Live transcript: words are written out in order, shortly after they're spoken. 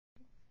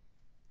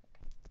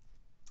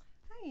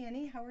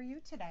how are you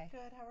today?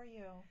 Good, how are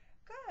you?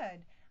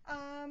 Good.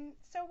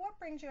 So what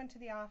brings you into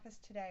the office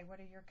today? What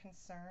are your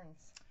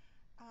concerns?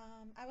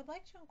 I would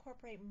like to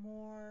incorporate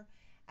more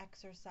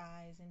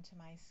exercise into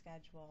my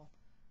schedule,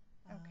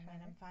 and I'm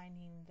Okay.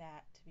 finding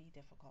that to be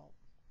difficult.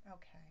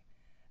 Okay.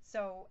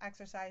 So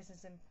exercise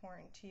is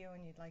important to you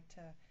and you'd like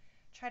to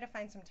try to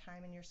find some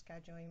time in your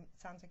schedule. It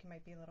sounds like you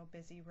might be a little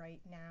busy right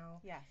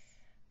now. Yes.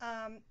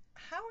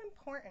 How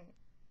important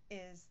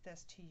is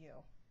this to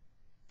you?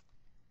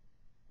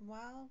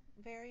 Well,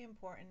 very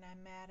important.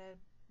 I'm at a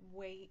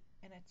weight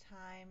and a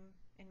time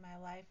in my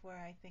life where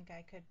I think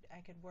I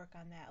could work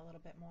on that a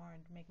little bit more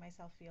and make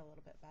myself feel a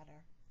little bit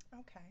better.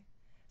 Okay.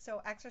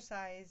 So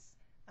exercise,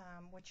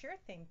 what you're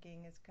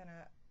thinking is going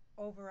to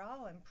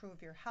overall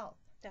improve your health.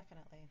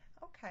 Definitely.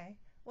 Okay.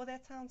 Well,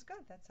 that sounds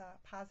good. That's a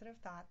positive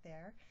thought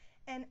there.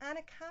 And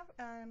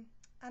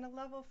on a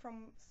level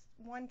from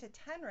 1 to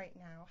 10 right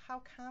now,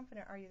 how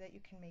confident are you that you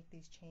can make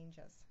these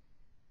changes?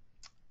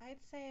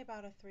 I'd say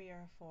about a 3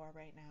 or a 4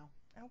 right now.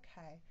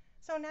 Okay.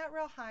 So not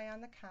real high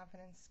on the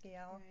confidence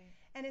scale. Right.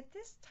 And at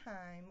this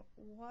time,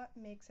 what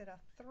makes it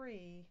a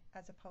 3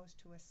 as opposed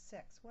to a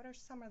 6? What are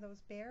some of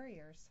those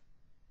barriers?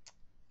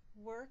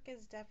 Work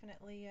is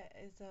definitely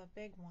is a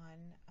big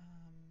one.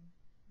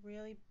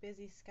 Really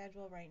busy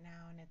schedule right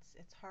now, and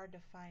it's hard to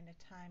find a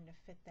time to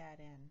fit that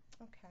in.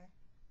 Okay.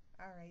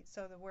 All right.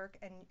 So the work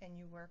and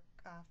you work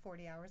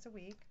 40 hours a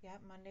week.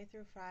 Yep, Monday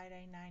through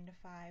Friday, 9 to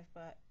 5,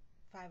 but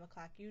 5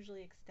 o'clock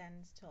usually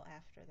extends till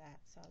after that,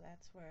 so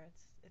that's where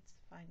it's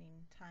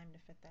finding time to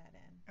fit that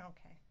in.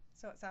 Okay.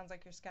 So it sounds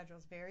like your schedule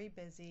is very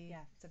busy.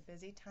 Yes. It's a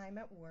busy time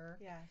at work.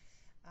 Yes.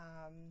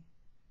 Um,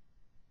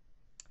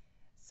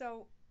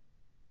 so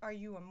are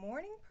you a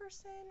morning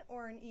person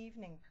or an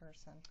evening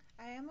person?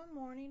 I am a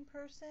morning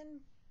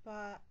person,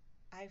 but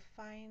I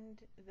find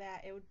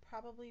that it would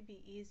probably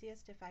be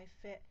easiest if I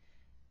fit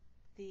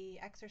the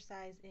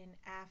exercise in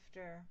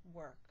after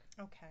work.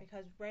 Okay.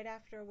 Because right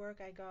after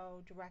work I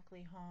go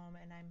directly home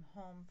and I'm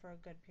home for a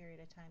good period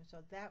of time. So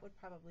that would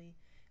probably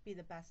be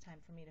the best time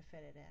for me to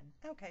fit it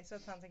in. Okay, so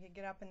it sounds like you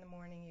get up in the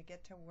morning, you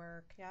get to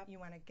work, Yep. you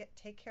want to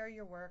take care of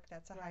your work,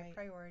 that's a high Right.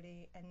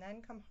 priority, and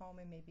then come home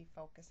and maybe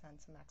focus on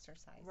some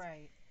exercise.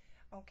 Right.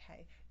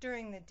 Okay.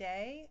 During the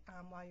day,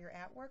 while you're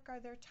at work, are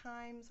there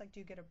times, like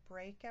do you get a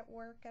break at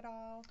work at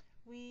all?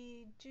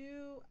 We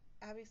do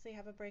obviously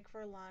have a break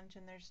for lunch,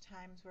 and there's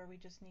times where we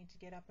just need to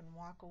get up and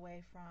walk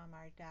away from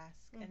our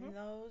desk. Mm-hmm. And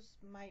those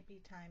might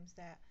be times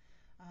that,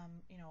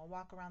 a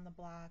walk around the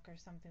block or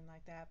something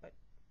like that. But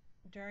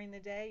during the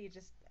day,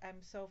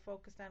 I'm so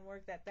focused on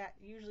work that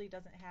usually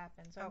doesn't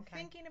happen. So I'm Okay.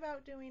 thinking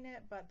about doing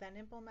it, but then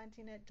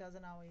implementing it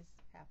doesn't always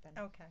happen.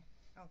 Okay.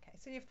 Okay.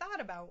 So you've thought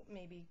about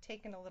maybe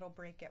taking a little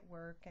break at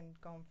work and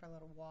going for a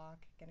little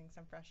walk, getting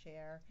some fresh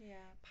air. Yeah.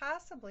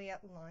 Possibly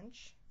at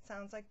lunch.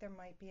 Sounds like there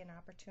might be an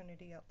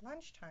opportunity at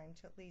lunchtime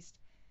to at least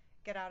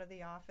get out of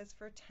the office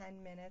for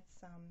 10 minutes.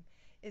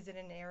 Is it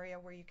an area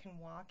where you can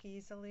walk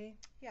easily?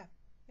 Yeah.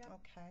 Yeah.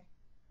 Okay.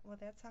 Well,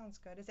 that sounds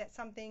good. Is that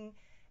something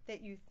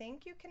that you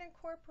think you can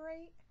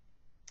incorporate?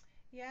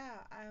 Yeah,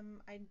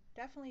 I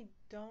definitely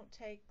don't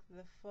take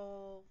the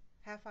full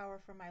half hour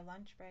for my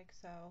lunch break,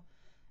 so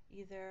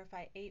either if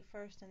I ate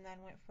first and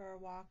then went for a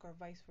walk, or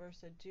vice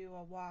versa, do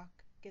a walk,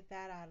 get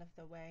that out of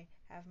the way,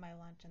 have my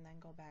lunch, and then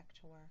go back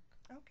to work.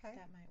 Okay.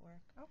 That might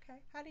work. Okay.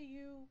 How do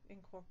you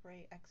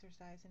incorporate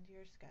exercise into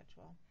your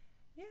schedule?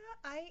 Yeah,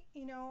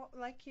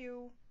 like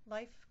you,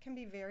 life can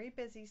be very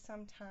busy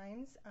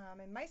sometimes,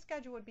 and my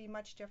schedule would be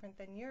much different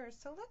than yours.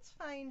 So let's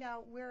find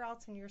out where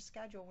else in your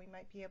schedule we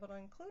might be able to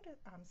include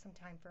some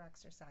time for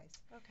exercise.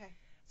 Okay.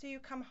 So you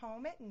come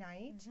home at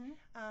night.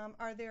 Mhm.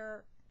 Are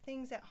there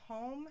things at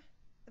home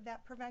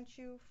that prevent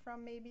you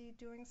from maybe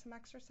doing some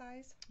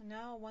exercise?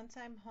 No, once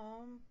I'm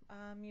home,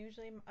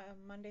 usually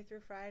Monday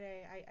through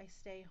Friday, I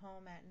stay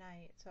home at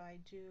night. So I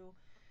do,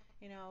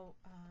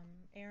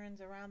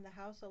 errands around the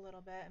house a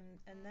little bit,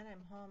 and then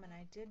I'm home. And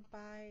I did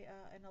buy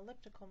an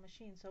elliptical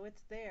machine, so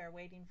it's there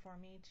waiting for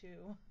me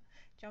to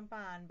jump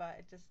on, but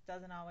it just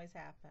doesn't always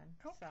happen.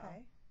 So,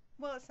 Okay.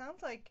 Well, it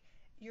sounds like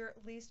you're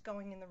at least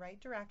going in the right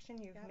direction.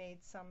 You've yep.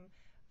 made some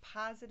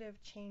positive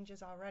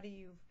changes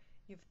already.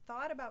 You've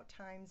thought about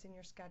times in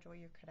your schedule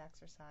you could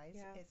exercise.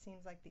 Yeah. It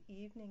seems like the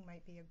evening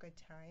might be a good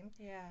time.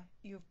 Yeah.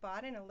 You've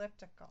bought an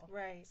elliptical.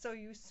 Right. So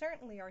you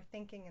certainly are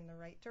thinking in the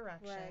right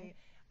direction. Right.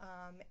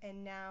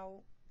 And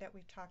now that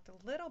we've talked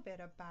a little bit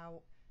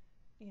about,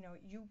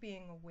 you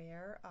being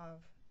aware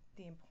of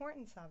the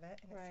importance of it,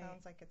 and it Right.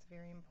 sounds like it's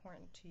very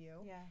important to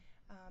you. Yeah.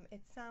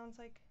 It sounds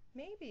like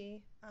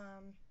maybe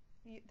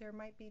there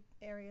might be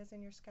areas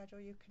in your schedule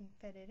you can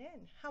fit it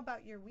in. How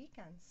about your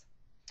weekends?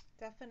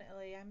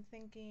 Definitely. I'm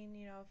thinking,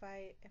 if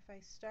I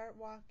start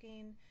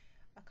walking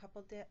a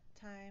couple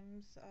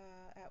times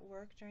at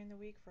work during the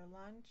week for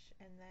lunch,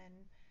 and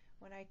then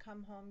when I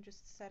come home,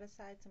 just set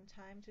aside some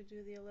time to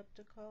do the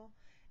elliptical.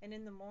 And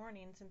in the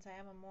morning, since I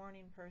am a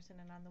morning person,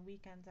 and on the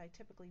weekends I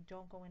typically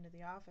don't go into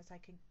the office, I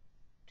could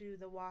do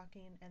the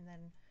walking and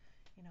then,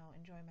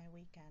 enjoy my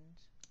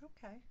weekend.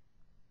 Okay.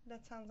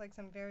 That sounds like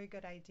some very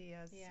good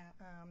ideas. Yeah.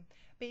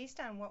 Based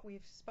on what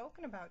we've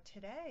spoken about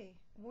today,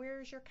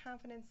 where's your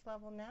confidence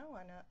level now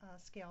on a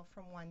scale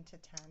from 1 to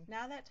 10?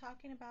 Now that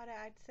talking about it,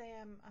 I'd say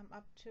I'm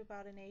up to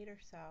about an 8 or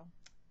so.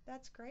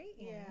 That's great,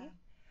 Yeah. Annie.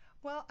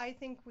 Well, I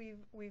think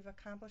we've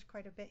accomplished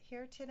quite a bit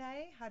here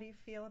today. How do you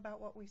feel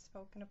about what we've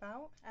spoken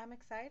about? I'm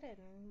excited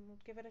and we'll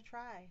give it a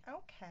try.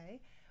 Okay.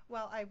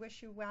 Well, I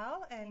wish you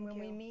well, and Thank when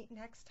we you. meet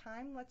next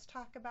time, let's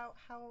talk about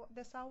how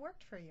this all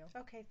worked for you.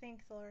 Okay,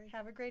 thanks, Lori.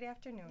 Have a great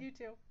afternoon. You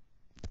too.